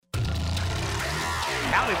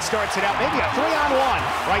Howden starts it out, maybe a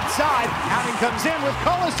 3-on-1. Right side, Howden comes in with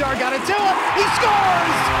Kolasar, got it to him, he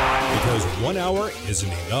scores! Because 1 hour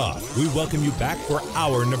isn't enough, we welcome you back for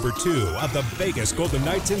hour number 2 of the Vegas Golden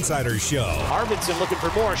Knights Insider Show. Arvidsson looking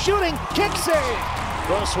for more, shooting, kick save!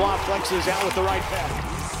 Brossoit flexes out with the right back.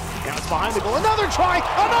 Now it's behind the goal, another try,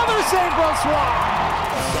 another save, Brossoit!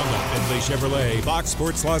 From the Findlay Chevrolet Fox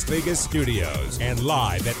Sports Las Vegas studios and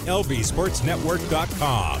live at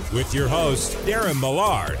lvsportsnetwork.com with your hosts Darren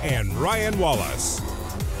Millard and Ryan Wallace.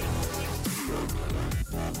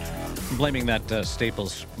 I'm blaming that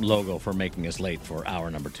Staples logo for making us late for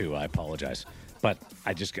hour number 2. I apologize. But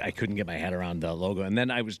I couldn't get my head around the logo. And then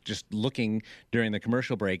I was just looking during the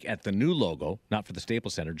commercial break at the new logo, not for the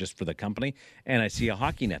Staples Center, just for the company, and I see a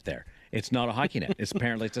hockey net there. It's not a hockey net.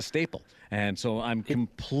 Apparently it's a staple. And so I'm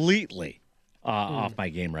completely off my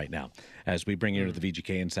game right now as we bring you to the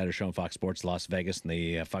VGK Insider Show on Fox Sports Las Vegas in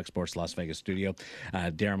the Fox Sports Las Vegas studio.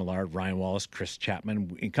 Darren Millard, Ryan Wallace, Chris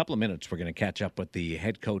Chapman. In a couple of minutes, we're going to catch up with the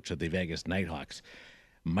head coach of the Vegas Nighthawks,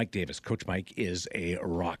 Mike Davis. Coach Mike is a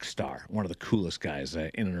rock star, one of the coolest guys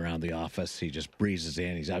in and around the office. He just breezes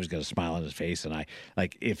in. He's always got a smile on his face. And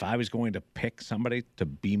if I was going to pick somebody to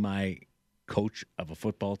be my coach of a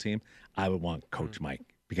football team, I would want Coach Mike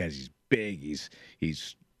because he's big, he's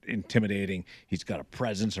intimidating, he's got a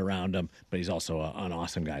presence around him, but he's also an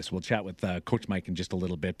awesome guy. So we'll chat with Coach Mike in just a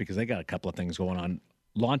little bit because they got a couple of things going on,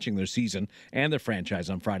 launching their season and their franchise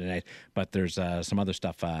on Friday night, but there's some other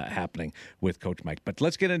stuff happening with Coach Mike. But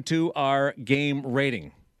let's get into our game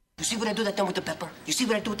rating. You see what I do that time with the pepper? You see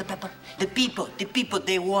what I do with the pepper? The people,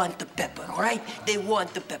 they want the pepper, all right? They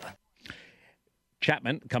want the pepper.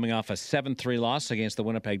 Chapman coming off a 7-3 loss against the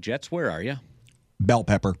Winnipeg Jets. Where are you? Bell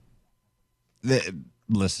pepper.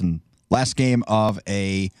 Listen, last game of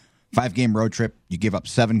a 5-game road trip, you give up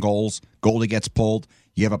 7 goals, goalie gets pulled,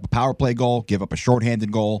 you give up a power play goal, give up a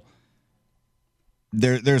shorthanded goal.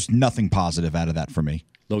 There's nothing positive out of that for me.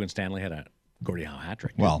 Logan Stanley had a Gordie Howe hat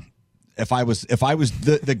trick. Well, if I was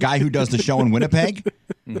the guy who does the show in Winnipeg,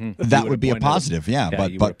 that would be a positive.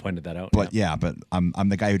 But you would have pointed that out. But but I'm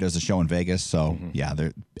the guy who does the show in Vegas, so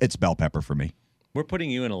it's bell pepper for me. We're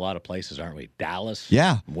putting you in a lot of places, aren't we? Dallas,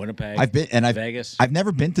 Winnipeg, Vegas. I've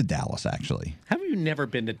never been to Dallas, actually. How have you never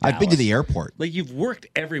been to Dallas? I've been to the airport. Like, you've worked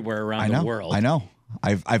everywhere around the world. I know.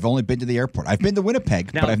 I've only been to the airport. I've been to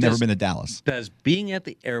Winnipeg, but I've never been to Dallas. Does being at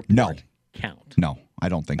the airport count? No, I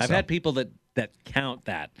don't think so. I've had people that count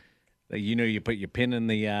that. You put your pin in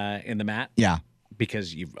the mat. Yeah.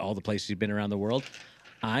 Because all the places you've been around the world.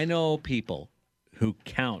 I know people who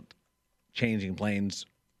count changing planes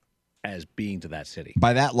as being to that city.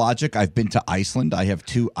 By that logic, I've been to Iceland. I have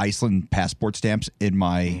 2 Iceland passport stamps in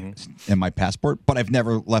my passport, but I've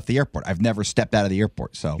never left the airport. I've never stepped out of the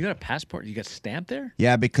airport. So you got a passport? You got stamped there?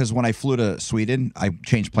 Yeah, because when I flew to Sweden, I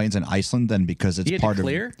changed planes in Iceland, and because it's part of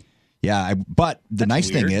clear. Yeah, but the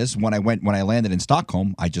nice weird. thing is when I landed in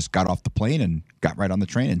Stockholm, I just got off the plane and got right on the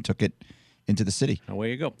train and took it into the city.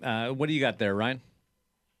 Away you go. What do you got there, Ryan?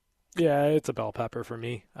 Yeah, it's a bell pepper for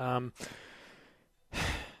me.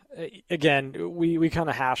 Again, we kind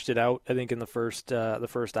of hashed it out, I think, in the first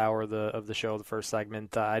hour of the show, the first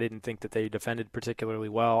segment. I didn't think that they defended particularly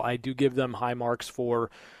well. I do give them high marks for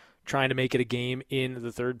trying to make it a game in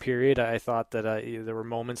the third period. I thought that there were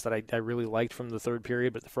moments that I really liked from the third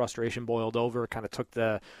period, but the frustration boiled over, kind of took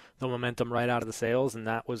the momentum right out of the sails, and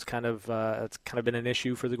that was it's kind of been an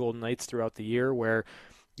issue for the Golden Knights throughout the year where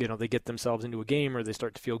they get themselves into a game or they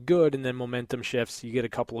start to feel good, and then momentum shifts. You get a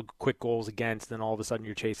couple of quick goals against, then all of a sudden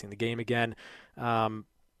you're chasing the game again.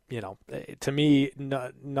 To me,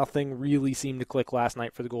 nothing really seemed to click last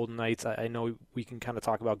night for the Golden Knights. I know we can kind of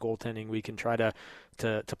talk about goaltending. We can try to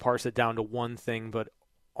parse it down to one thing, but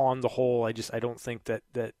on the whole, I don't think that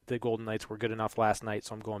the Golden Knights were good enough last night,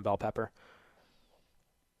 so I'm going bell pepper.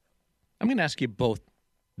 I'm going to ask you both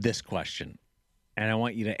this question, and I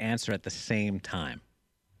want you to answer at the same time.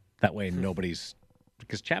 That way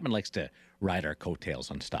because Chapman likes to ride our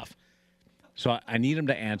coattails on stuff. So I need him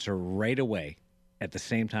to answer right away at the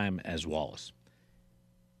same time as Wallace.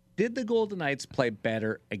 Did the Golden Knights play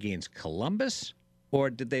better against Columbus,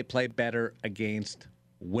 or did they play better against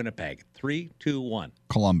Winnipeg? 3, 2, 1.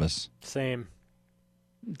 Columbus. Same.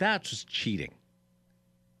 That's just cheating.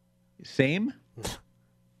 Same?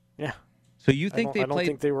 Yeah. So you think I don't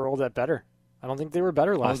think they were all that better. I don't think they were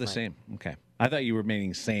better last night. Same. Okay. I thought you were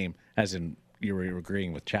meaning same, as in you were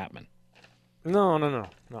agreeing with Chapman. No.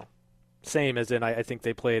 Same as in I think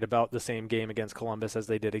they played about the same game against Columbus as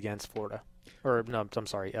they did against Florida. Or, no, I'm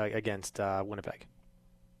sorry, against Winnipeg.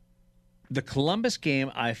 The Columbus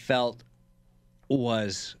game I felt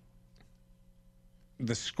was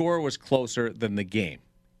the score was closer than the game,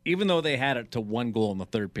 even though they had it to 1 goal in the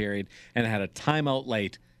third period and had a timeout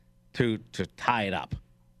late to tie it up.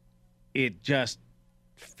 It just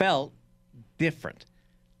felt different.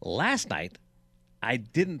 Last night, I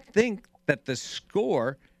didn't think that the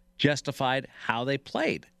score justified how they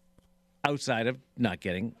played, outside of not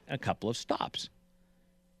getting a couple of stops.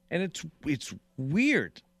 And it's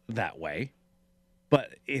weird that way,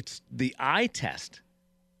 but it's the eye test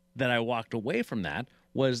that I walked away from that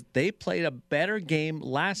was they played a better game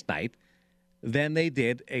last night than they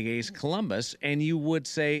did against Columbus, and you would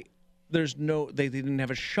say they didn't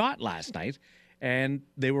have a shot last night, and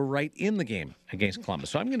they were right in the game against Columbus.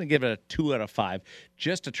 So I'm going to give it a 2 out of 5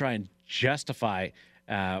 just to try and justify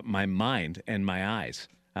my mind and my eyes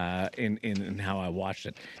in how I watched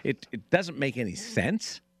it. It doesn't make any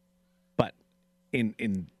sense, but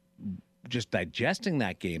in just digesting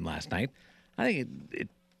that game last night, I think it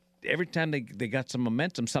every time they got some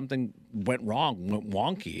momentum, something went wrong, went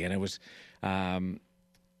wonky, and it was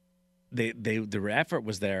their effort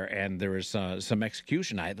was there, and there was some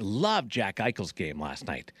execution. I loved Jack Eichel's game last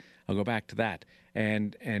night. I'll go back to that,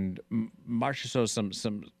 and Marchessault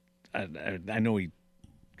some. I know he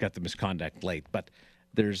got the misconduct late, but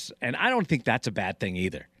and I don't think that's a bad thing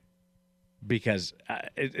either, because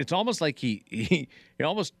it's almost like he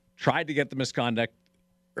almost tried to get the misconduct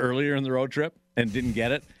earlier in the road trip and didn't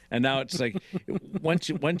get it, and now it's like once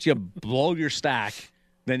you blow your stack,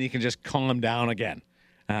 then you can just calm down again.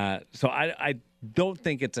 So I don't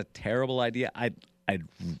think it's a terrible idea. I'd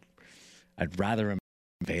rather him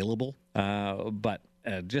available, but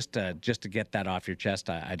just to get that off your chest,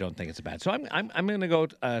 I don't think it's a bad. So I'm going to go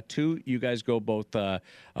 2. You guys go both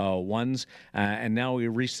 1s, and now we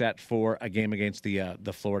reset for a game against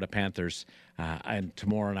the Florida Panthers and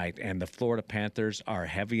tomorrow night. And the Florida Panthers are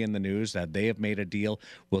heavy in the news. They have made a deal.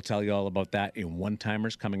 We'll tell you all about that in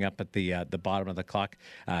one-timers coming up at the bottom of the clock.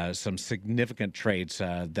 Some significant trades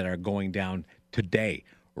that are going down today,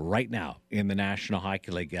 right now, in the National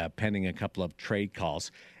Hockey League, pending a couple of trade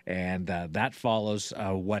calls. And that follows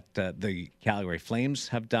what the Calgary Flames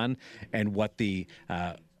have done and what the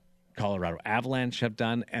Colorado Avalanche have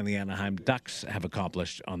done and the Anaheim Ducks have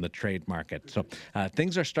accomplished on the trade market. So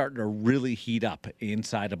things are starting to really heat up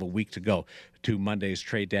inside of a week to go to Monday's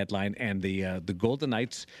trade deadline, and the Golden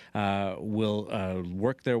Knights will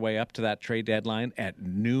work their way up to that trade deadline at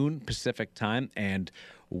noon Pacific time, and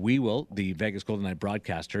we will, the Vegas Golden Knight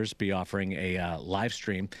broadcasters, be offering a live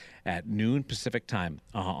stream at noon Pacific time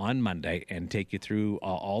on Monday and take you through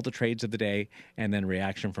all the trades of the day, and then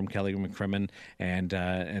reaction from Kelly McCrimmon and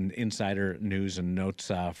insider news and notes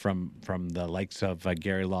from the likes of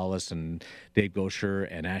Gary Lawless and Dave Gaucher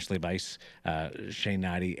and Ashley Weiss, Shane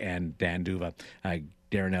Nadi, and Dan Duva.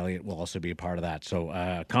 Darren Elliott will also be a part of that.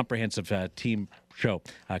 So comprehensive team show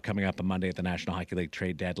coming up on Monday at the National Hockey League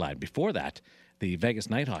trade deadline. Before that, the Vegas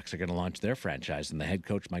Knighthawks are going to launch their franchise, and the head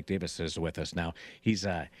coach, Mike Davis, is with us now. He's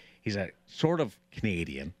a sort of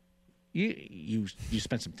Canadian. You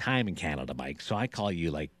spent some time in Canada, Mike, so I call you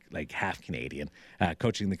like half Canadian,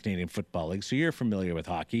 coaching the Canadian Football League. So you're familiar with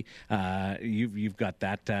hockey. You've got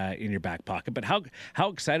that in your back pocket. But how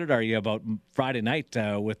excited are you about Friday night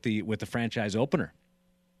with the franchise opener?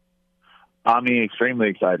 I mean, extremely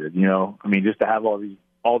excited. Just to have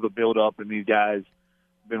all the build up, and these guys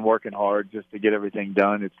been working hard just to get everything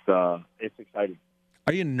done. It's exciting.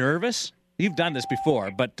 Are you nervous? You've done this before,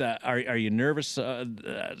 but are you nervous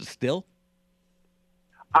still?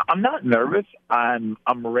 I'm not nervous. I'm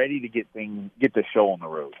ready to get the show on the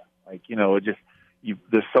road.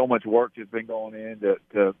 There's so much work that's been going in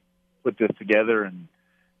to put this together,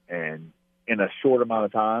 and in a short amount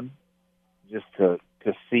of time, just to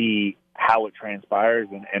see how it transpires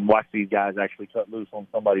and watch these guys actually cut loose on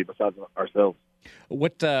somebody besides ourselves.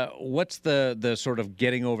 What's the sort of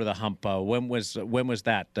getting over the hump? When was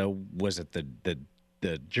that? Was it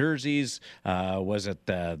the jerseys? Was it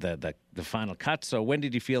the final cut? So when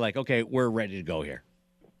did you feel like, okay, we're ready to go here?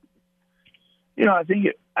 I think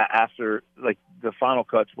after the final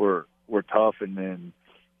cuts were tough, and then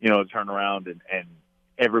turn around and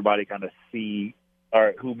everybody kind of see, all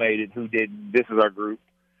right, who made it, who didn't. This is our group,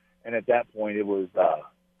 and at that point it was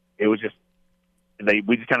just.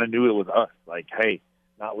 We just kind of knew it was us. Like, hey,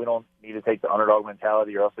 we don't need to take the underdog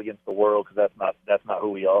mentality or us against the world, because that's not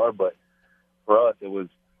who we are. But for us, it was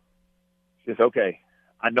just, okay,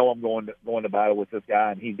 I know I'm going to battle with this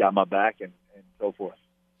guy, and he's got my back, and so forth.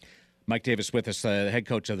 Mike Davis with us, the head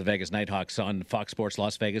coach of the Vegas Knighthawks on Fox Sports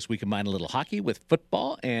Las Vegas. We combine a little hockey with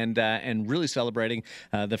football and really celebrating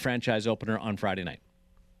the franchise opener on Friday night.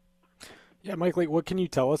 Yeah, Mike, like, what can you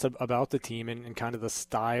tell us about the team and kind of the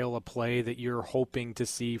style of play that you're hoping to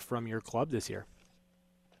see from your club this year?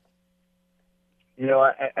 You know,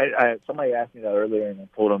 I somebody asked me that earlier, and I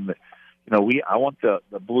told them that, you know, I want the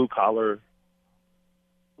blue collar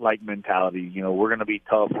like mentality. You know, we're going to be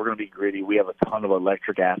tough, we're going to be gritty. We have a ton of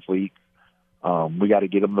electric athletes. We got to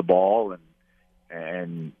get them the ball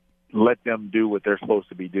and let them do what they're supposed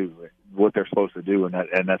to do,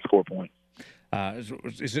 and that's score points.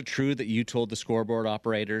 Is it true that you told the scoreboard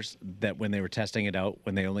operators that when they were testing it out,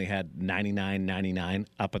 when they only had 99.99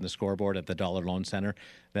 up on the scoreboard at the Dollar Loan Center,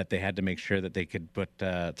 that they had to make sure that they could put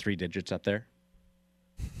 3 digits up there?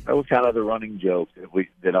 That was kind of the running joke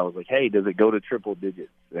that I was like, hey, does it go to triple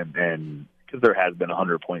digits? And because there has been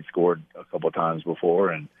 100 points scored a couple of times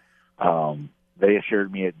before, and they assured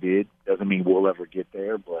me it did. Doesn't mean we'll ever get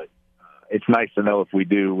there, but it's nice to know if we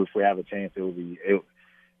do, if we have a chance,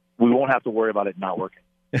 we won't have to worry about it not working.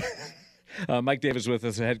 Mike Davis with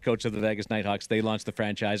us, the head coach of the Vegas Nighthawks. They launched the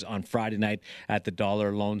franchise on Friday night at the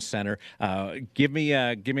Dollar Loan Center. Give me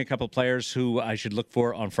a couple of players who I should look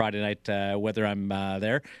for on Friday night, whether I'm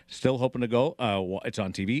there. Still hoping to go. It's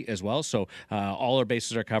on TV as well, so all our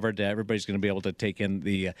bases are covered. Everybody's going to be able to take in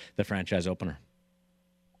the franchise opener.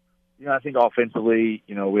 You know, I think offensively,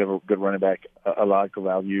 you know, we have a good running back, a lot of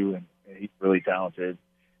value, and he's really talented.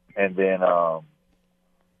 And then,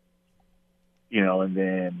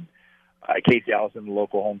 Casey Allison, the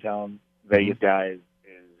local hometown Vegas guy,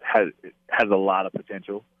 has a lot of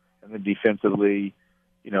potential. And then defensively,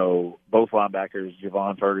 you know, both linebackers,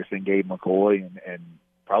 Javon Ferguson, Gabe McCoy, and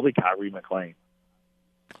probably Kyrie McLean.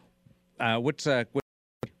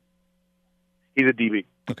 He's a DB.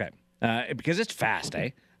 Okay. Because it's fast, eh?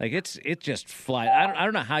 Like it just flies. I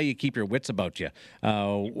don't know how you keep your wits about you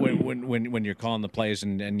when you're calling the plays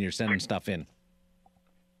and you're sending stuff in.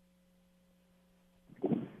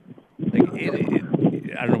 Like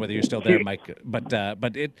I don't know whether you're still there, Mike, but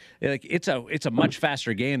it's a much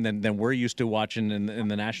faster game than we're used to watching in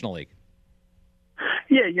the National League.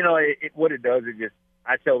 Yeah, you know what it does is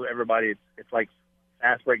I tell everybody it's like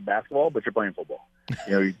fast break basketball, but you're playing football.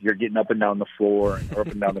 You know, you're getting up and down the floor or up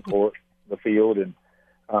and down the court, the field, and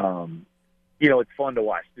you know, it's fun to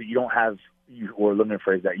watch. You don't have, or let me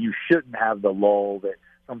rephrase that, you shouldn't have the lull that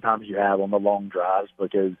sometimes you have on the long drives,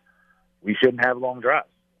 because we shouldn't have long drives.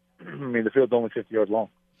 I mean, the field's only 50 yards long.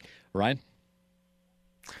 Ryan?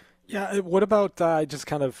 Yeah, what about just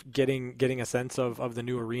kind of getting a sense of the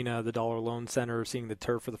new arena, the Dollar Loan Center, seeing the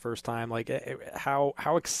turf for the first time? Like, how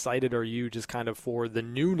excited are you just kind of for the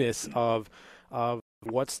newness of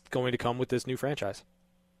what's going to come with this new franchise?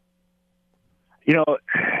 You know,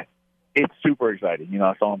 it's super exciting. You know,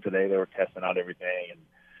 I saw them today. They were testing out everything, and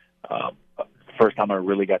first time I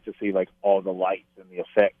really got to see like all the lights and the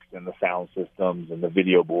effects and the sound systems and the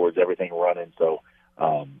video boards, everything running. So,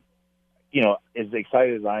 you know, as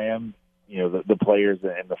excited as I am, you know, the players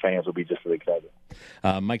and the fans will be just as excited.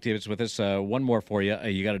 Mike Davis with us. One more for you.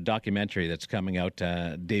 You got a documentary that's coming out,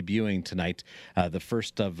 debuting tonight. The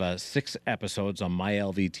first of 6 episodes on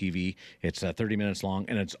MyLV TV. It's 30 minutes long,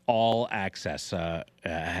 and it's all access.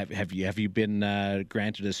 Have you been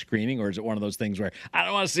granted a screening, or is it one of those things where I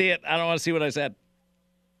don't want to see it? I don't want to see what I said.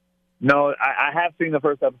 No, I have seen the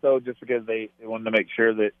first episode just because they wanted to make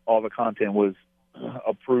sure that all the content was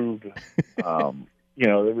approved. You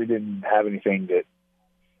know, that we didn't have anything that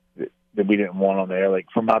we didn't want on there. Like,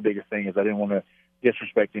 for my biggest thing is I didn't want to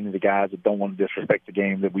disrespect any of the guys that don't want to disrespect the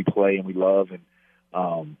game that we play and we love.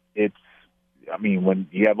 And when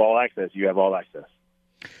you have all access, you have all access.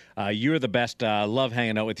 You're the best. Love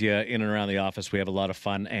hanging out with you in and around the office. We have a lot of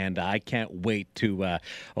fun, and I can't wait to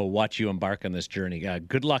watch you embark on this journey.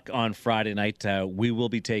 Good luck on Friday night. We will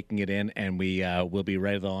be taking it in, and we will be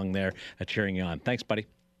right along there cheering you on. Thanks, buddy.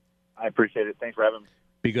 I appreciate it. Thanks for having me.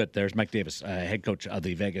 Be good. There's Mike Davis, head coach of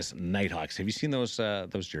the Vegas Nighthawks. Have you seen those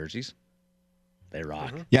jerseys? They rock.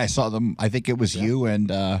 Mm-hmm. Yeah, I saw them. I think it was you and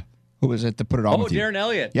who was it that put it on with you? Darren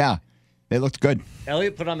Elliott. Yeah, they looked good.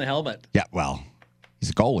 Elliott put on the helmet. Yeah, well, he's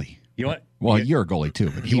a goalie. You know what? Well, you're a goalie too,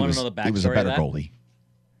 but he was a better goalie.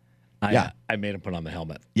 I made him put on the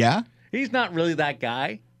helmet. Yeah? He's not really that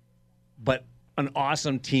guy, but an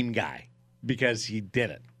awesome team guy because he did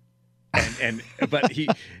it. But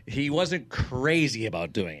he wasn't crazy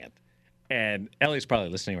about doing it. And Elliott's probably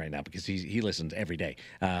listening right now because he listens every day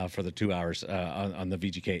for the 2 hours on the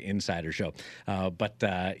VGK Insider Show.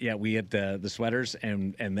 Yeah, we had the sweaters,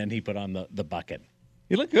 and then he put on the bucket.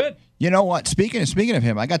 He looked good. You know what? Speaking of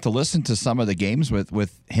him, I got to listen to some of the games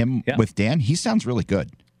with him with Dan. He sounds really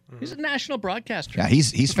good. He's a national broadcaster. Yeah,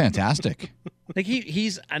 he's fantastic. Like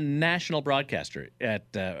he's a national broadcaster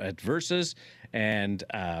at Versus and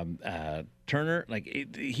Turner.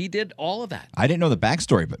 Like he did all of that. I didn't know the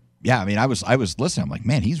backstory, but yeah, I mean, I was listening. I'm like,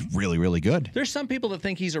 man, he's really, really good. There's some people that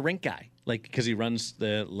think he's a rink guy, like because he runs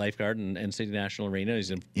the lifeguard in City National Arena.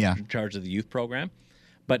 He's in charge of the youth program.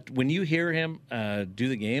 But when you hear him do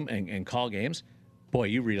the game and call games, boy,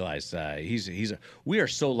 you realize we are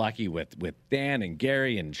so lucky with Dan and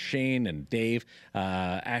Gary and Shane and Dave,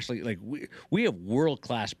 Ashley. Like we have world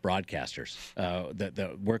class broadcasters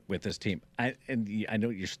that work with this team. I know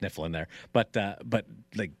you're sniffling there, but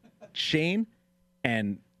like Shane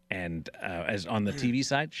and as on the TV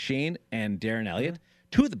side, Shane and Darren Elliott,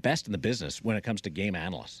 two of the best in the business when it comes to game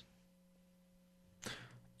analysts.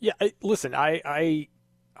 Yeah, listen,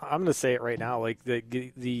 I'm going to say it right now. Like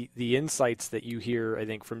the insights that you hear, I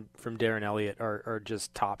think from Darren Elliott are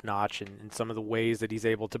just top notch, and some of the ways that he's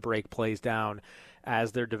able to break plays down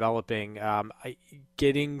as they're developing.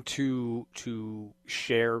 Getting to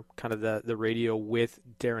share kind of the radio with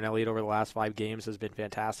Darren Elliott over the last 5 games has been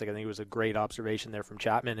fantastic. I think it was a great observation there from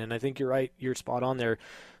Chapman, and I think you're right. You're spot on there,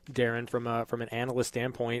 Darren. From an analyst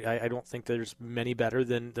standpoint, I don't think there's many better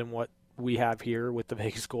than what we have here with the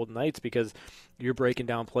Vegas Golden Knights, because you're breaking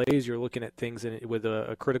down plays, you're looking at things with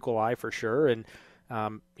a critical eye for sure, and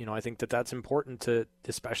I think that's important to,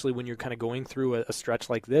 especially when you're kind of going through a stretch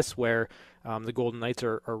like this where the Golden Knights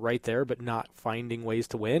are right there but not finding ways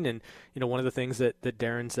to win. And one of the things that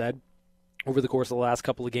Darren said over the course of the last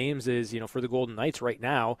couple of games is, for the Golden Knights right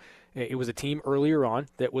now, it was a team earlier on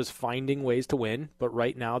that was finding ways to win, but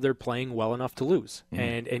right now they're playing well enough to lose.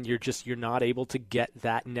 And you're not able to get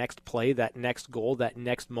that next play, that next goal, that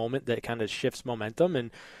next moment that kind of shifts momentum. And,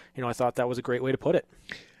 I thought that was a great way to put it.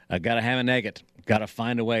 Got to ham and egg it. Got to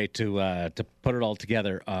find a way to put it all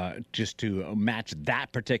together just to match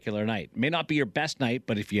that particular night. May not be your best night,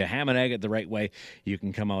 but if you ham and egg it the right way, you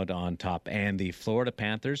can come out on top. And the Florida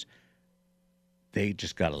Panthers, they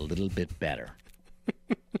just got a little bit better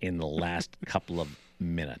in the last couple of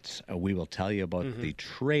minutes. We will tell you about the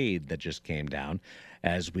trade that just came down.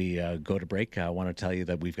 As we go to break, I want to tell you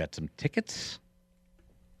that we've got some tickets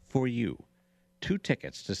for you. 2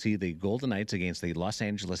 tickets to see the Golden Knights against the Los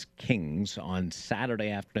Angeles Kings on Saturday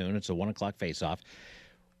afternoon. It's a 1 o'clock face-off.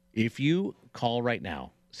 If you call right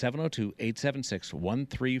now,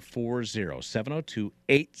 702-876-1340,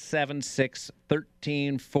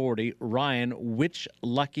 702-876-1340. Ryan, which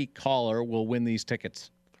lucky caller will win these tickets?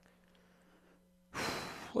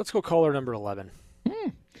 Let's go caller number 11.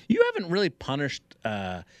 You haven't really punished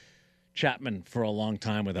Chapman for a long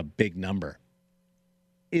time with a big number.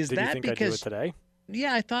 Did you think I'd do it today?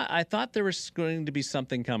 Yeah, I thought there was going to be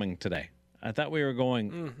something coming today. I thought we were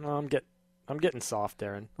going. No, I'm getting soft,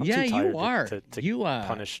 Darren. I'm yeah, too tired you are. To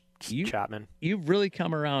punish Chapman. You've really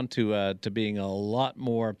come around to being a lot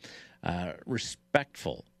more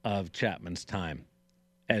respectful of Chapman's time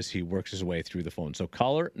as he works his way through the phone. So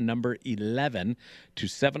caller number 11 to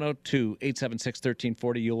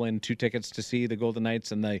 702-876-1340. You'll win 2 tickets to see the Golden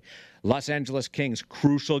Knights and the Los Angeles Kings.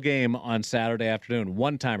 Crucial game on Saturday afternoon.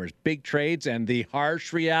 One-timers, big trades, and the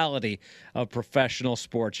harsh reality of professional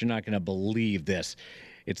sports. You're not going to believe this.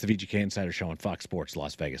 It's the VGK Insider Show on Fox Sports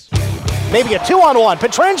Las Vegas. Maybe a 2-on-1.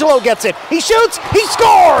 Pietrangelo gets it. He shoots. He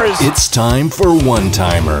scores. It's time for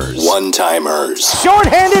one-timers. One-timers.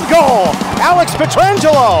 Short-handed goal. Alex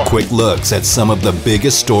Pietrangelo. Quick looks at some of the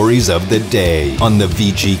biggest stories of the day on the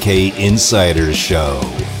VGK Insider Show.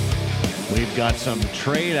 We've got some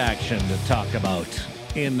trade action to talk about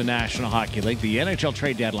in the National Hockey League. The NHL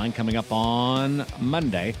trade deadline coming up on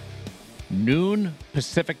Monday. Noon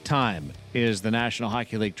Pacific time is the National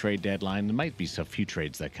Hockey League trade deadline. There might be a few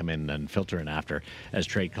trades that come in and filter in after as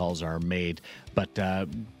trade calls are made. But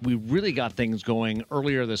we really got things going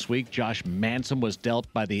earlier this week. Josh Manson was dealt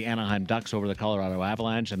by the Anaheim Ducks over the Colorado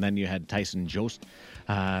Avalanche. And then you had Tyson Jost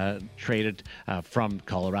traded from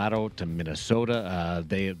Colorado to Minnesota.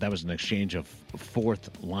 That was an exchange of 4th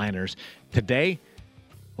liners. Today,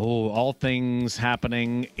 all things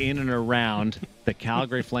happening in and around the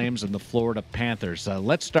Calgary Flames and the Florida Panthers.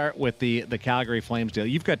 Let's start with the Calgary Flames deal.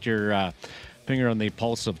 You've got your finger on the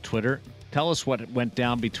pulse of Twitter. Tell us what went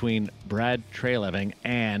down between Brad Treliving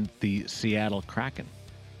and the Seattle Kraken.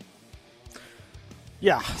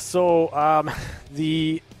 Yeah, so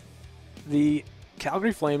the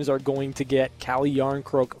Calgary Flames are going to get Calle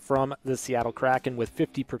Jarnkrok from the Seattle Kraken with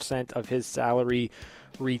 50% of his salary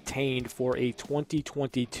retained for a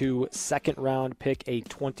 2022 second-round pick, a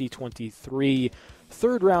 2023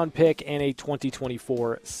 third-round pick, and a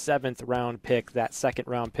 2024 seventh-round pick, that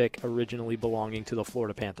second-round pick originally belonging to the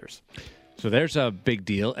Florida Panthers. So there's a big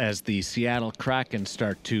deal as the Seattle Kraken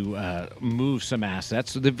start to move some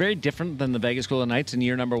assets. So they're very different than the Vegas Golden Knights in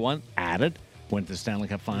year number one. Added, went to the Stanley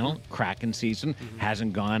Cup final. Kraken season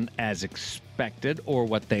hasn't gone as expected or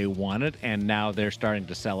what they wanted, and now they're starting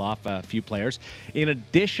to sell off a few players. In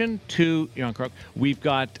addition to Jan Krok, we've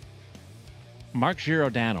got Mark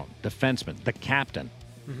Giordano, defenseman, the captain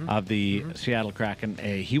of the Seattle Kraken.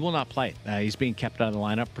 He will not play. He's being kept out of the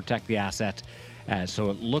lineup, protect the asset. So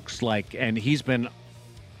it looks like, and he's been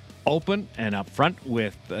open and upfront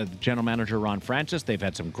with general manager Ron Francis. They've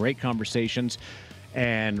had some great conversations,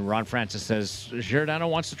 and Ron Francis says Giordano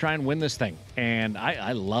wants to try and win this thing, and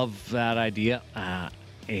I love that idea.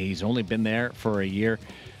 He's only been there for a year.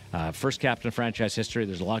 First captain of franchise history.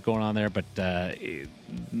 There's a lot going on there, but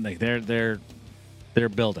like they're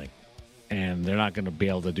building, and they're not going to be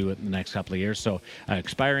able to do it in the next couple of years. So,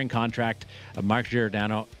 expiring contract, Mark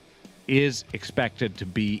Giordano is expected to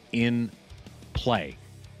be in play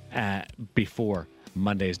before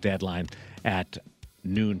Monday's deadline at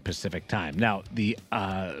noon Pacific time. Now, there's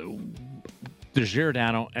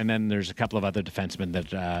Giordano, and then there's a couple of other defensemen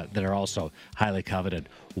that are also highly coveted.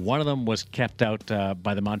 One of them was kept out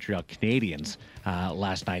by the Montreal Canadiens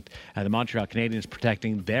last night. The Montreal Canadiens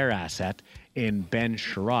protecting their asset in Ben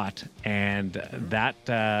Sherratt, and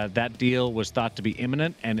that deal was thought to be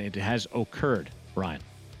imminent, and it has occurred, Ryan.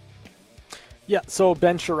 Yeah, so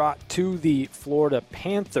Ben Sherratt to the Florida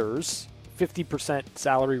Panthers, 50%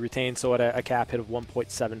 salary retained, so at a cap hit of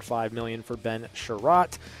 $1.75 million for Ben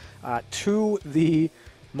Sherratt. To the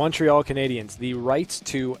Montreal Canadiens, the rights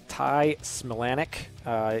to Ty Smilanic,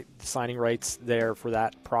 signing rights there for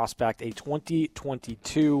that prospect, a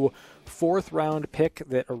 2022 fourth-round pick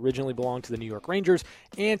that originally belonged to the New York Rangers,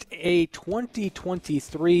 and a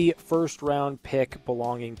 2023 first-round pick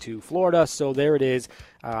belonging to Florida. So there it is.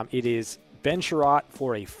 It is Ben Sherratt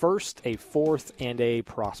for a first, a fourth, and a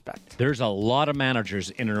prospect. There's a lot of managers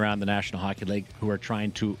in and around the National Hockey League who are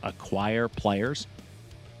trying to acquire players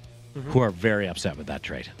who are very upset with that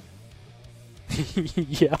trade.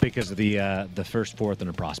 Yeah. Because of the first, fourth, and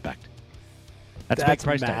a prospect. That's a big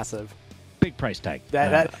price massive. Tag. Big price tag.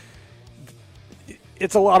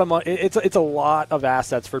 It's a lot of money. It's a lot of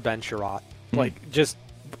assets for Ben Sherratt. Like, just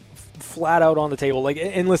flat out on the table. Like,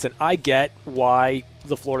 and listen, I get why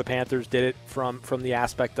the Florida Panthers did it from the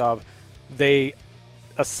aspect of they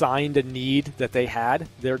assigned a need that they had.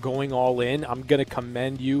 They're going all in. I'm going to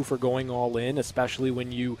commend you for going all in, especially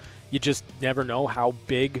when you just never know how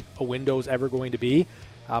big a window is ever going to be.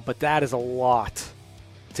 But that is a lot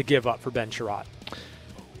to give up for Ben Sherratt.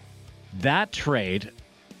 That trade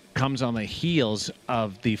comes on the heels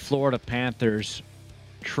of the Florida Panthers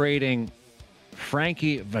trading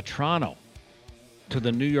Frankie Vatrano to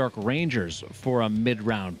the New York Rangers for a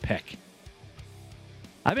mid-round pick.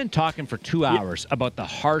 I've been talking for 2 hours about the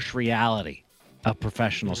harsh reality of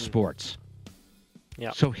professional sports.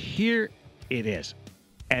 Yeah. So here it is.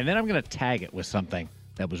 And then I'm going to tag it with something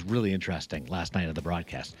that was really interesting last night at the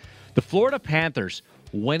broadcast. The Florida Panthers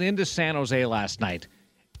went into San Jose last night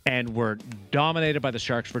and were dominated by the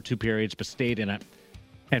Sharks for 2 periods, but stayed in it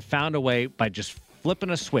and found a way by just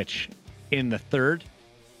flipping a switch in the third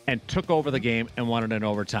and took over the game and won it in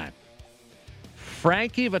overtime.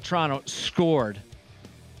 Frankie Vatrano scored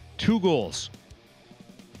 2 goals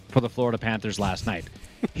for the Florida Panthers last night.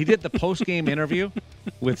 He did the post-game interview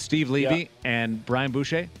with Steve Levy and Brian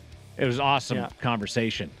Boucher. It was awesome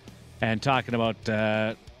conversation. And talking about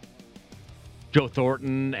Joe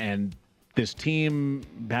Thornton and this team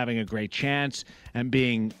having a great chance and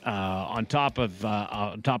being on top of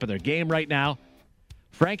their game right now.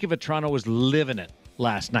 Frankie Vatrano was living it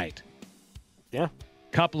last night. Yeah.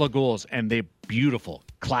 Couple of goals, and they beautiful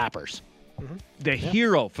clappers. The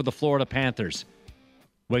hero for the Florida Panthers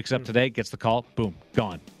wakes up today, gets the call, boom,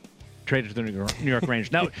 gone. Traded to the New York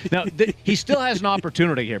Rangers. Now, he still has an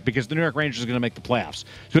opportunity here because the New York Rangers are going to make the playoffs.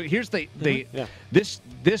 So here's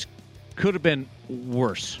this could have been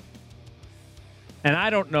worse. And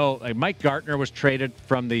I don't know. Like Mike Gartner was traded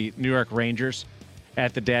from the New York Rangers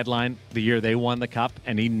at the deadline the year they won the cup,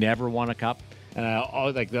 and he never won a cup.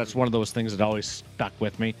 And that's one of those things that always stuck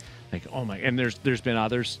with me. Like, oh my! And there's been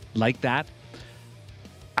others like that.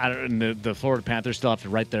 The Florida Panthers still have to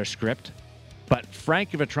write their script, but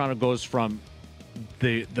Frankie Vatrano goes from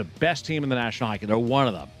the best team in the National Hockey. They're one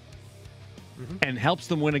of them, and helps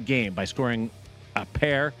them win a game by scoring a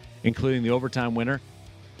pair, including the overtime winner,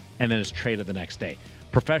 and then is traded the next day.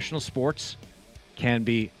 Professional sports can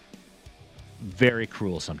be very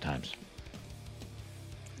cruel sometimes.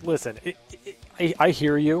 Listen, I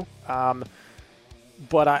hear you.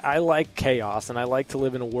 But I like chaos, and I like to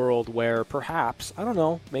live in a world where perhaps, I don't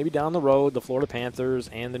know, maybe down the road, the Florida Panthers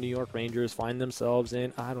and the New York Rangers find themselves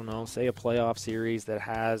in, I don't know, say a playoff series that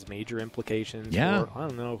has major implications. Yeah. Or, I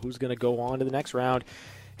don't know, who's going to go on to the next round.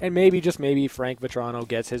 And maybe, just maybe, Frank Vatrano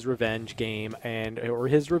gets his revenge game or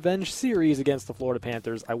his revenge series against the Florida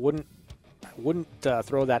Panthers. I wouldn't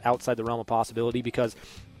throw that outside the realm of possibility, because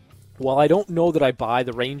while I don't know that I buy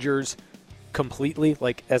the Rangers completely,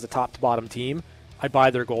 like as a top-to-bottom team, I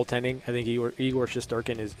buy their goaltending. I think Igor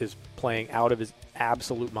Shesterkin is playing out of his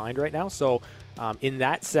absolute mind right now. So in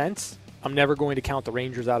that sense, I'm never going to count the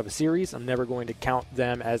Rangers out of a series. I'm never going to count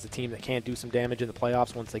them as a team that can't do some damage in the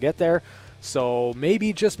playoffs once they get there. So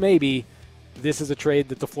maybe, just maybe, this is a trade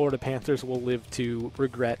that the Florida Panthers will live to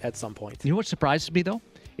regret at some point. You know what surprises me, though,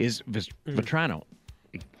 is Vatrano.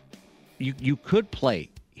 You could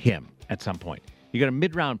play him at some point. You got a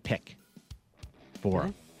mid-round pick for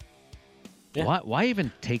him. Yeah. Why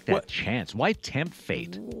even take that chance? Why tempt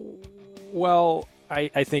fate? Well,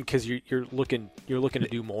 I think because you're looking to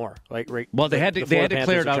do more. Right. Well, they had to clear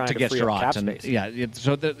it out to get Sherratt, and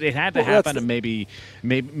so it had to happen. And maybe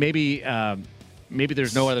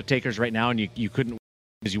there's no other takers right now, and you couldn't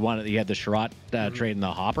because you had the Sherratt trade in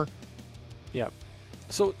the hopper. Yeah.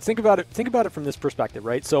 So think about it from this perspective,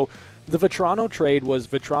 right? So the Vatrano trade was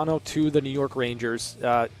Vatrano to the New York Rangers.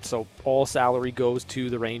 So all salary goes to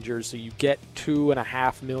the Rangers. So you get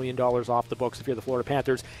 $2.5 million off the books if you're the Florida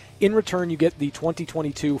Panthers. In return, you get the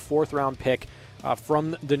 2022 fourth-round pick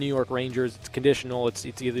from the New York Rangers. It's conditional. It's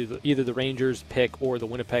either the Rangers pick or the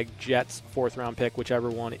Winnipeg Jets fourth-round pick, whichever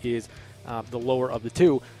one is the lower of the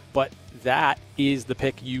two. But that is the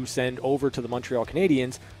pick you send over to the Montreal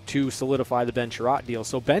Canadiens to solidify the Ben Sherratt deal.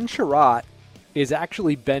 So Ben Sherratt is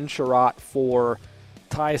actually Ben Sherratt for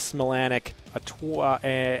Ty Smilanic.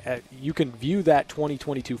 You can view that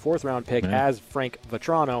 2022 fourth-round pick as Frank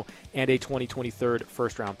Vatrano and a 2023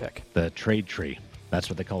 first-round pick. The trade tree. That's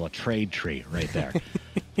what they call a trade tree right there.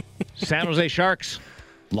 San Jose Sharks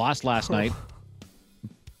lost last night.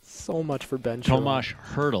 So much for Ben Sherratt. Tomas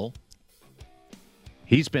Hertl.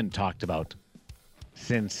 He's been talked about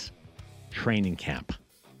since training camp.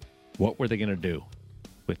 What were they going to do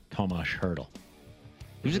with Tomas Hertl?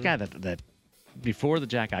 He was a guy that before the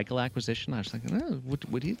Jack Eichel acquisition, I was thinking,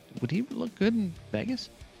 would he look good in Vegas?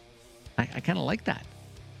 I kind of like that.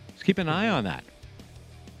 Let's keep an eye on that.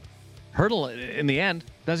 Hertl, in the end,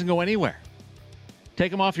 doesn't go anywhere.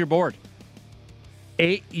 Take him off your board.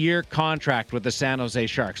 8-year contract with the San Jose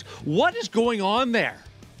Sharks. What is going on there?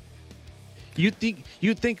 You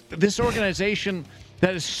think this organization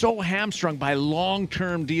that is so hamstrung by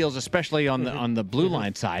long-term deals, especially on the blue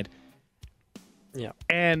line side,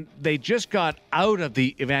 and they just got out of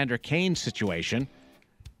the Evander Kane situation,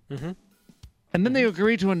 and then they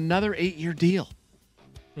agreed to another 8-year deal.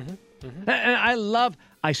 And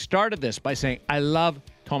I started this by saying I love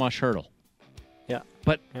Tomas Hertl.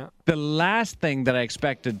 But the last thing that I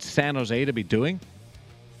expected San Jose to be doing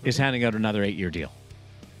is handing out another 8-year deal.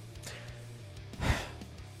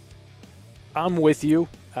 I'm with you.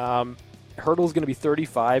 Hertl's going to be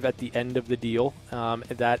 35 at the end of the deal.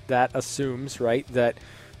 That assumes, right, that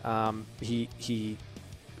he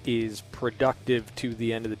is productive to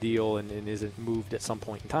the end of the deal and isn't moved at some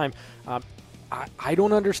point in time. I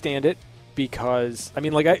don't understand it because,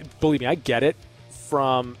 believe me, I get it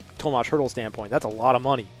from Tomas Hertl's standpoint. That's a lot of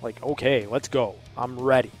money. Like, okay, let's go. I'm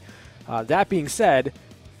ready. That being said,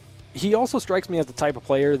 he also strikes me as the type of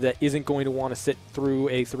player that isn't going to want to sit through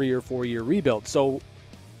a 3 or 4 year rebuild. So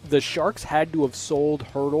the Sharks had to have sold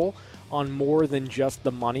Hertl on more than just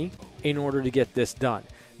the money in order to get this done.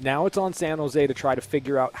 Now it's on San Jose to try to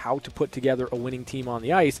figure out how to put together a winning team on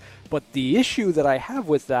the ice. But the issue that I have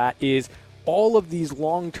with that is all of these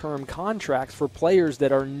long-term contracts for players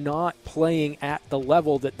that are not playing at the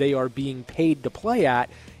level that they are being paid to play at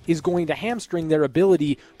is going to hamstring their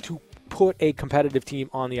ability to put a competitive team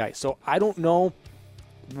on the ice. So I don't know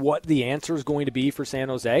what the answer is going to be for San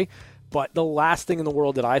Jose, but the last thing in the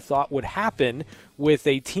world that I thought would happen with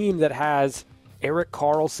a team that has Erik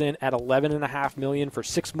Karlsson at $11.5 million for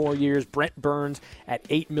 6 more years, Brent Burns at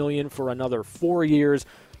 $8 million for another 4 years.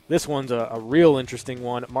 This one's a real interesting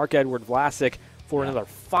one. Marc-Edouard Vlasic for another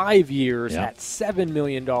 5 years at $7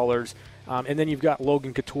 million. And then you've got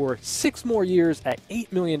Logan Couture, 6 more years at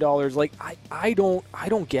 $8 million. Like I don't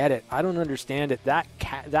get it. I don't understand it.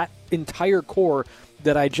 That entire core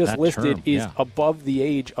that I just listed is above the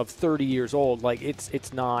age of 30 years old. Like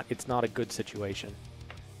it's not a good situation.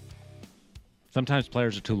 Sometimes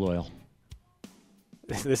players are too loyal.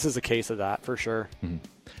 This is a case of that for sure.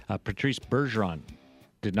 Mm-hmm. Patrice Bergeron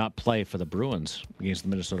did not play for the Bruins against the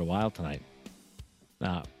Minnesota Wild tonight.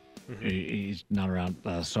 He's not around.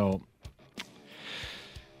 So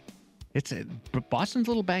Boston's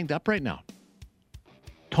a little banged up right now.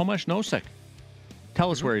 Tomas Nosek.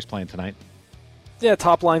 Tell us where he's playing tonight. Yeah,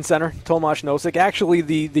 top line center, Tomas Nosek. Actually,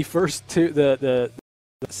 the first two, the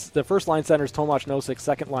first line center is Tomas Nosek.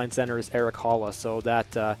 Second line center is Erik Haula. So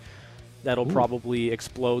that'll probably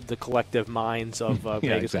explode the collective minds of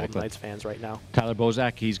Vegas Golden Knights fans right now. Tyler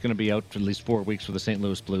Bozak, he's going to be out for at least 4 weeks for the St.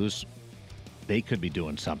 Louis Blues. They could be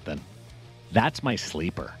doing something. That's my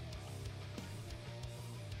sleeper.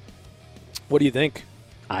 What do you think?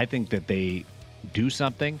 I think that they do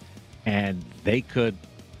something, and they could.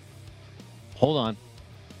 Hold on.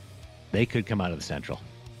 They could come out of the Central.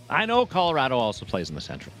 I know Colorado also plays in the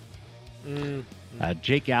Central.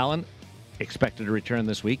 Jake Allen expected to return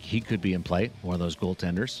this week. He could be in play. One of those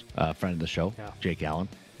goaltenders, friend of the show, Jake Allen.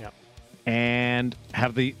 Yeah. And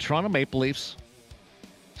have the Toronto Maple Leafs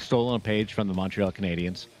stolen a page from the Montreal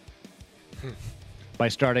Canadiens by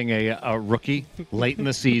starting a rookie late in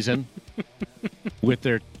the season with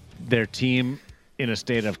their team in a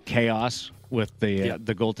state of chaos with the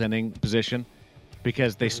goaltending position,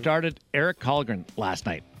 because they started Eric Colgren last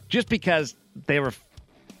night just because they were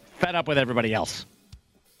fed up with everybody else.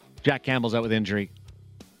 Jack Campbell's out with injury,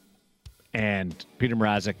 and Peter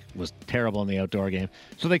Mrazek was terrible in the outdoor game.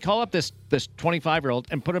 So they call up this 25-year-old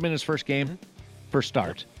and put him in his first game, first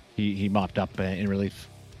start. He mopped up in relief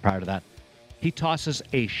prior to that. He tosses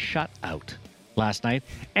a shutout last night,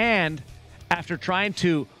 and after trying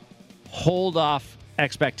to hold off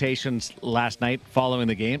expectations last night following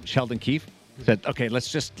the game, Sheldon Keefe said, "Okay,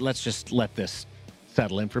 let's just let this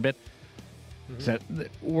settle in for a bit." Said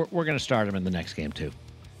we're going to start him in the next game too,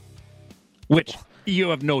 which you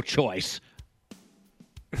have no choice.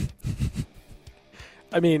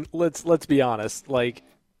 I mean, let's be honest. Like,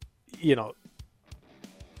 you know,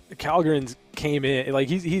 Calgaren's came in, like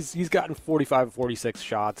he's gotten 45 46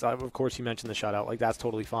 shots. Of course, you mentioned the shutout. Like, that's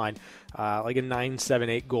totally fine. Like a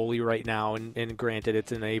 9.78 goalie right now, and granted,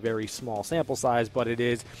 it's in a very small sample size, but it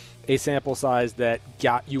is a sample size that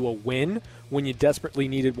got you a win when you desperately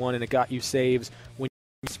needed one, and it got you saves when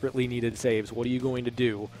you desperately needed saves. What are you going to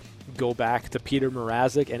do? Go back to Peter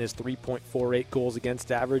Mrazek and his 3.48 goals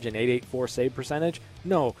against average and 8.84 save percentage?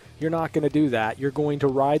 No, you're not going to do that. You're going to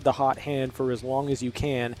ride the hot hand for as long as you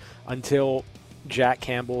can until Jack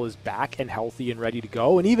Campbell is back and healthy and ready to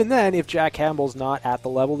go. And even then, if Jack Campbell's not at the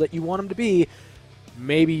level that you want him to be,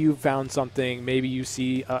 maybe you found something. Maybe you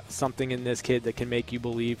see something in this kid that can make you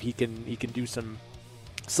believe he can do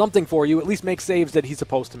something for you. At least make saves that he's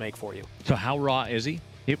supposed to make for you. So how raw is he?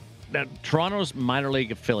 Toronto's minor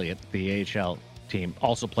league affiliate, the AHL team,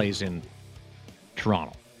 also plays in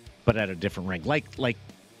Toronto, but at a different rink, like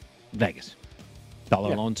Vegas.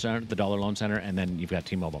 Loan Center, the Dollar Loan Center, and then you've got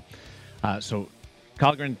T-Mobile. So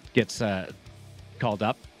Colgren gets called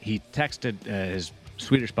up. He texted his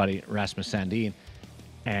Swedish buddy, Rasmus Sandin,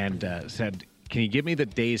 and said, "Can you give me the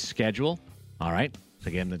day's schedule?" All right. So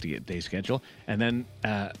again, the day's schedule. And then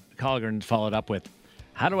Colgren followed up with,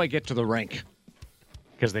 "How do I get to the rink?"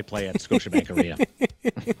 Because they play at Scotiabank Arena.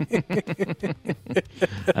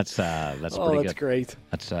 That's pretty good. That's great.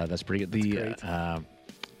 That's pretty good.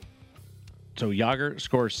 So Jágr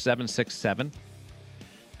scores 7.67.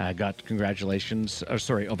 Got congratulations.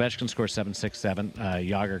 Ovechkin scores 7.67.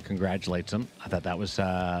 Jágr congratulates him. I thought that was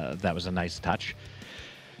a nice touch.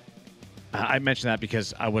 I mentioned that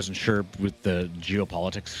because I wasn't sure with the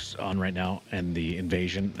geopolitics on right now and the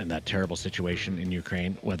invasion and that terrible situation in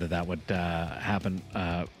Ukraine whether that would happen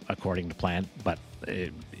according to plan. But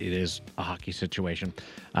it is a hockey situation.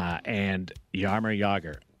 And Jaromir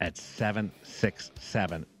Jágr at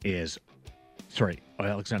 7.67 is...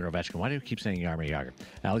 Alexander Ovechkin. Why do you keep saying Jaromir Jágr?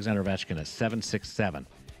 Alexander Ovechkin at 7.67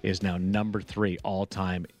 is now number 3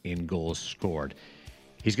 all-time in goals scored.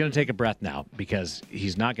 He's going to take a breath now because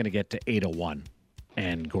he's not going to get to 801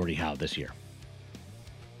 and Gordie Howe this year.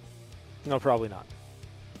 No, probably not.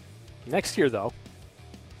 Next year, though.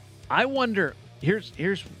 I wonder.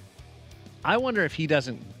 I wonder if he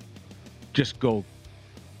doesn't just go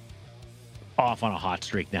off on a hot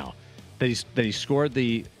streak now. That he scored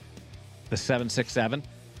the 7.67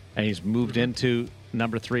 and he's moved into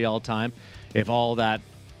number 3 all time. If all that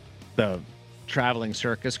the traveling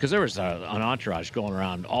circus, because there was an entourage going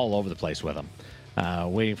around all over the place with him,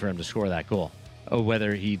 waiting for him to score that goal. Or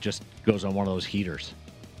whether he just goes on one of those heaters.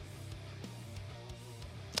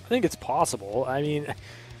 I think it's possible. I mean,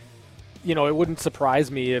 you know, it wouldn't surprise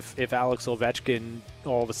me if Alex Ovechkin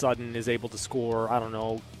all of a sudden is able to score,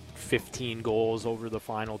 15 goals over the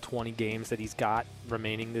final 20 games that he's got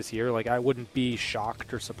remaining this year. Like, I wouldn't be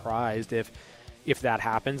shocked or surprised if if that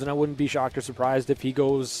happens, and I wouldn't be shocked or surprised if he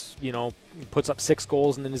goes, puts up 6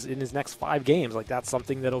 goals in his next 5 games. Like, that's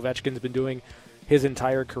something that Ovechkin's been doing his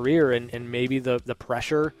entire career, and maybe the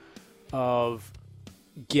pressure of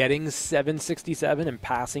getting 767 and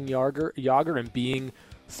passing Jágr and being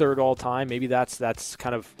third all time, maybe that's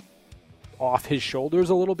kind of off his shoulders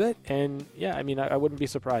a little bit. And yeah, I mean, I wouldn't be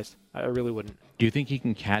surprised. I really wouldn't. Do you think he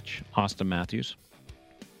can catch Austin Matthews?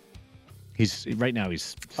 Right now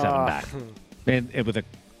he's 7 back, and with a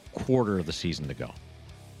quarter of the season to go.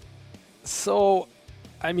 So,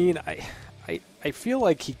 I mean, I feel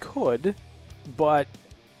like he could, but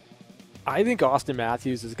I think Austin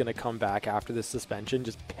Matthews is going to come back after this suspension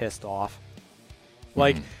just pissed off.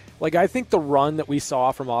 Like I think the run that we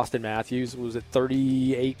saw from Austin Matthews was at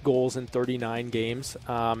 38 goals in 39 games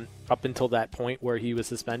up until that point where he was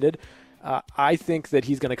suspended. I think that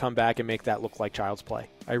he's going to come back and make that look like child's play.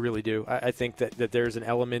 I really do. I think that there's an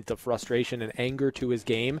element of frustration and anger to his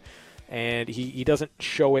game, and he doesn't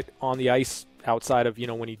show it on the ice outside of,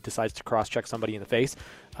 when he decides to cross-check somebody in the face.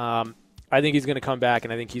 I think he's going to come back,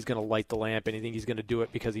 and I think he's going to light the lamp, and I think he's going to do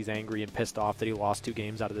it because he's angry and pissed off that he lost 2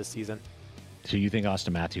 games out of this season. So you think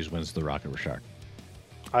Austin Matthews wins the Rocket Richard?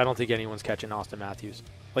 I don't think anyone's catching Austin Matthews.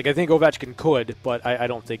 Like, I think Ovechkin could, but I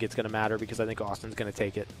don't think it's going to matter because I think Austin's going to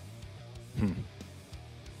take it.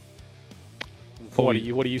 What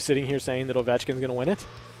are you sitting here saying that Ovechkin's going to win it?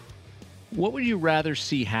 What would you rather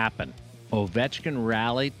see happen? Ovechkin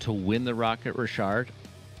rally to win the Rocket Richard,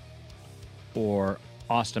 or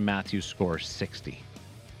Austin Matthews score 60?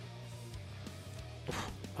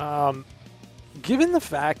 Given the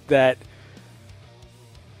fact that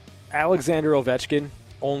Alexander Ovechkin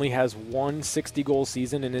only has one 60-goal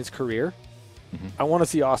season in his career, I want to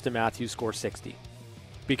see Austin Matthews score 60.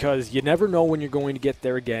 Because you never know when you're going to get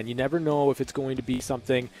there again. You never know if it's going to be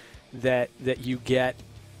something that you get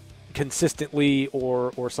consistently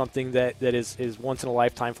or something that is once in a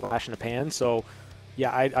lifetime flash in the pan. So,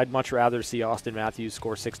 yeah, I'd much rather see Austin Matthews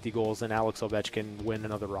score 60 goals than Alex Ovechkin win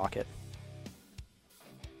another Rocket.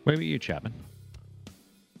 What about you, Chapman?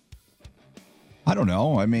 I don't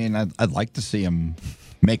know. I mean, I'd like to see him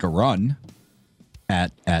make a run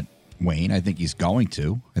at Wayne. I think he's going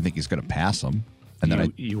to. I think he's going to pass him. And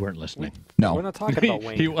then you weren't listening. No, we're not talking about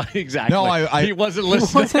Wayne. Exactly. No, he wasn't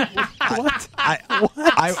listening. What?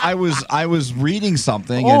 I was reading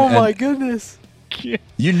something. My goodness!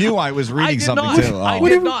 You knew I was reading something too. I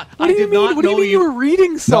did not. What do you mean you were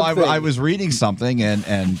reading something? No, I was reading something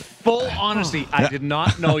and full honesty, I did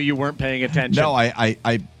not know you weren't paying attention. No,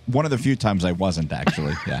 I one of the few times I wasn't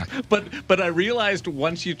actually. Yeah. But I realized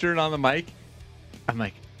once you turn on the mic, I'm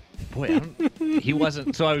like, boy, he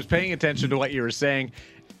wasn't. So I was paying attention to what you were saying,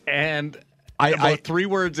 and about 3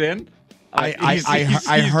 words in, he's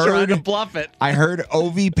heard trying to bluff it. I heard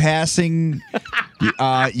Ovi passing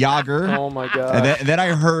Jágr. Oh my god! And then I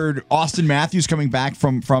heard Austin Matthews coming back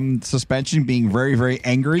from suspension, being very, very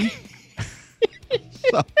angry.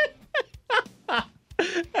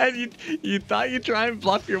 And you thought you'd try and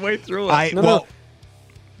bluff your way through it.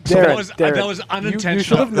 Darren, that was unintentional. You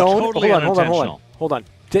should have known. Totally unintentional. Hold on.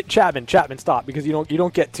 Chapman, stop, because you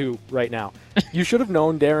don't get to right now. You should have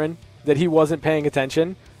known, Darren, that he wasn't paying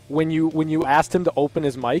attention when you asked him to open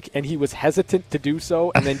his mic, and he was hesitant to do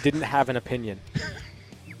so, and then didn't have an opinion.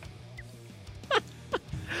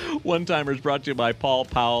 One Timers brought to you by Paul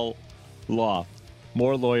Powell Law.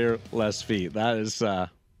 More lawyer, less fee. That is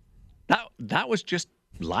that was just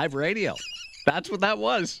live radio. That's what that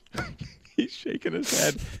was. He's shaking his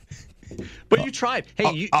head. But you tried.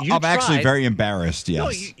 Hey, you I'm tried. actually very embarrassed. Yes. No,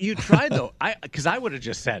 you tried though. Because I would have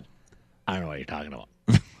just said, I don't know what you're talking about.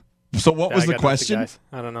 So what was the question?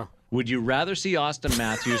 I don't know. Would you rather see Austin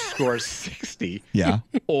Matthews score 60? Yeah.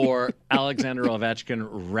 Or Alexander Ovechkin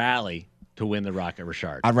rally to win the Rocket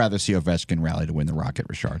Richard? I'd rather see Ovechkin rally to win the Rocket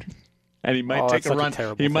Richard. And he might take a run.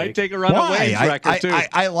 He might take. take a run at Wayne's record too.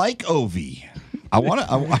 I like Ovi. I want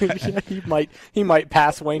to. Yeah, he might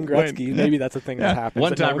pass Wayne Gretzky. Maybe that's a thing that happens.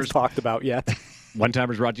 One that no timers one's talked about yet. One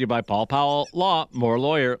Timers brought to you by Paul Powell Law. More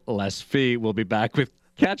lawyer, less fee. We'll be back with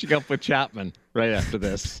catching up with Chapman right after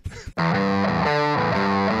this.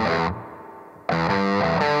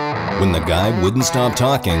 When the guy wouldn't stop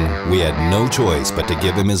talking, we had no choice but to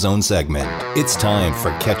give him his own segment. It's time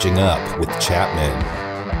for Catching Up with Chapman.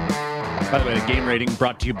 By the way, the game rating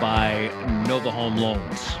brought to you by Nova Home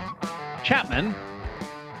Loans. Chapman.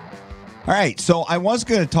 All right, so I was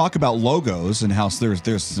going to talk about logos and how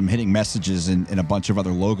there's some hitting messages and a bunch of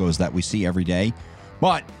other logos that we see every day.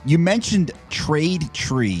 But you mentioned Trade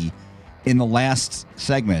Tree in the last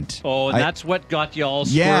segment. Oh, and that's what got you all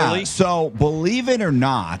squirrely? Yeah, so believe it or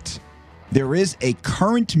not, there is a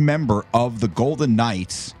current member of the Golden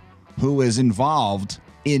Knights who is involved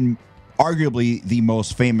in arguably the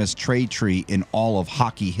most famous trade tree in all of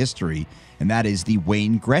hockey history, and that is the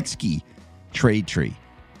Wayne Gretzky trade tree.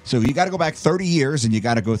 So you got to go back 30 years and you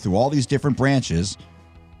got to go through all these different branches,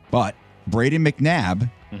 but Brayden McNabb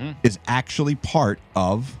is actually part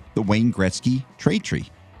of the Wayne Gretzky trade tree.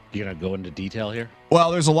 You gonna go into detail here?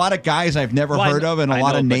 Well, there's a lot of guys I've never heard of and a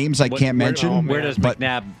lot of names I can't mention. Where does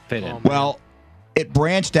McNabb fit in? Well, it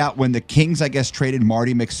branched out when the Kings, I guess, traded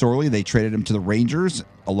Marty McSorley. They traded him to the Rangers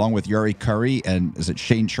along with Yuri Curry and is it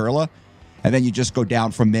Shane Churla? And then you just go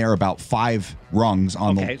down from there about 5 rungs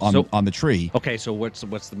on the tree. Okay, so what's the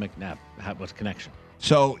McNabb? What's the connection?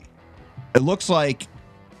 So it looks like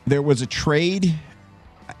there was a trade.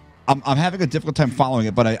 I'm having a difficult time following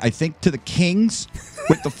it, but I think to the Kings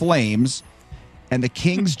with the Flames, and the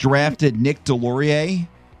Kings drafted Nick Delorier,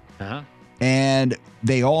 and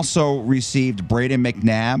they also received Brayden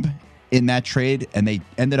McNabb in that trade, and they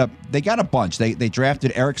got a bunch. They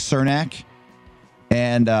drafted Eric Cernak,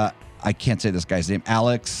 and I can't say this guy's name,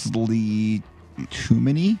 Alex Lee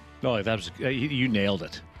Tumini. No, that was you nailed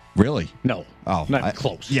it. Really? No. Oh, not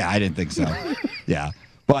close. Yeah, I didn't think so. Yeah.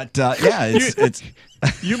 But it's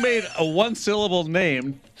you made a 1-syllable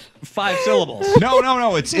name 5 syllables. No.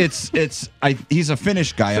 He's a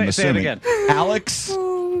Finnish guy. I'm assuming. Say it again. Alex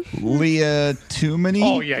Liatumini.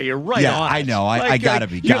 Oh yeah, you're right. Yeah, on I know. I gotta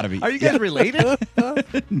be. Are you guys related? No.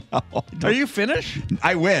 Are you Finnish?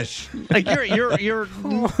 I wish. Like you're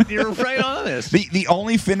right on this. The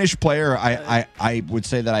only Finnish player I would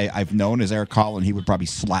say that I've known is Eric Collin. He would probably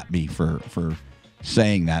slap me for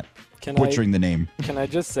saying that. Butchering the name. Can I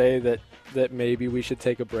just say that maybe we should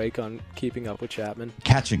take a break on keeping up with Chapman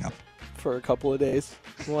Catching up for a couple of days?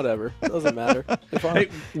 Whatever, doesn't matter.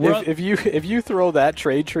 If you throw that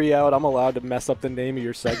trade tree out, I'm allowed to mess up the name of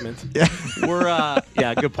your segment.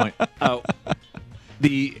 Yeah, good point.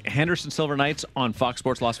 The Henderson Silver Knights on Fox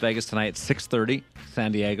Sports Las Vegas tonight at 6:30,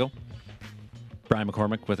 San Diego. Brian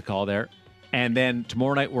McCormick with a call there, and then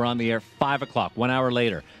tomorrow night we're on the air 5 o'clock. 1 hour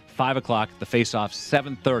later. 5 o'clock, the face-off,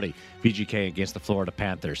 7:30, VGK against the Florida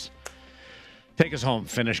Panthers. Take us home,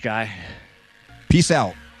 Finnish guy. Peace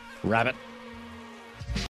out. Rabbit.